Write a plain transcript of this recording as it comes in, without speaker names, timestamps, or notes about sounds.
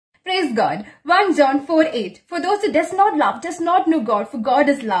Praise God. 1 John 4:8. For those who does not love, does not know God, for God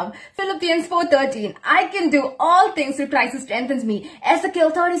is love. Philippians 4:13. I can do all things through Christ who strengthens me.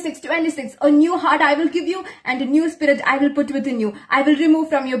 Ezekiel 36:26. A new heart I will give you, and a new spirit I will put within you. I will remove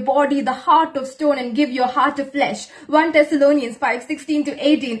from your body the heart of stone and give you a heart of flesh. 1 Thessalonians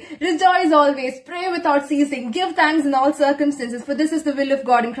 5:16-18. Rejoice always, pray without ceasing, give thanks in all circumstances, for this is the will of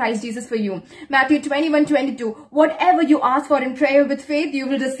God in Christ Jesus for you. Matthew 21:22. Whatever you ask for in prayer with faith,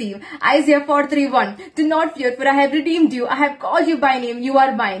 you will receive. Isaiah 4:3-1. Do not fear, for I have redeemed you. I have called you by name. You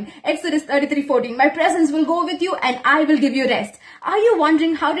are mine. Exodus 33:14. My presence will go with you and I will give you rest. Are you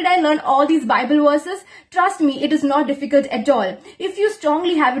wondering how did I learn all these Bible verses? Trust me, it is not difficult at all. If you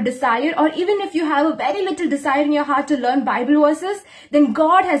strongly have a desire, or even if you have a very little desire in your heart to learn Bible verses, then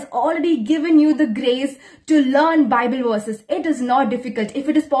God has already given you the grace to learn Bible verses. It is not difficult. If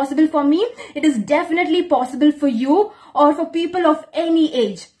it is possible for me, it is definitely possible for you or for people of any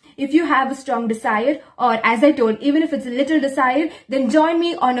age. If you have a strong desire, or as I told, even if it's a little desire, then join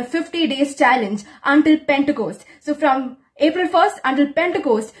me on a 50 days challenge until Pentecost. So from April 1st until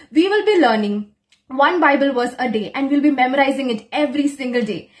Pentecost, we will be learning one Bible verse a day and we'll be memorizing it every single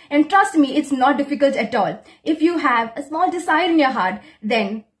day. And trust me, it's not difficult at all. If you have a small desire in your heart,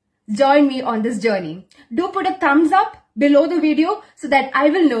 then join me on this journey. Do put a thumbs up below the video so that I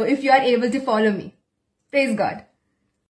will know if you are able to follow me. Praise God.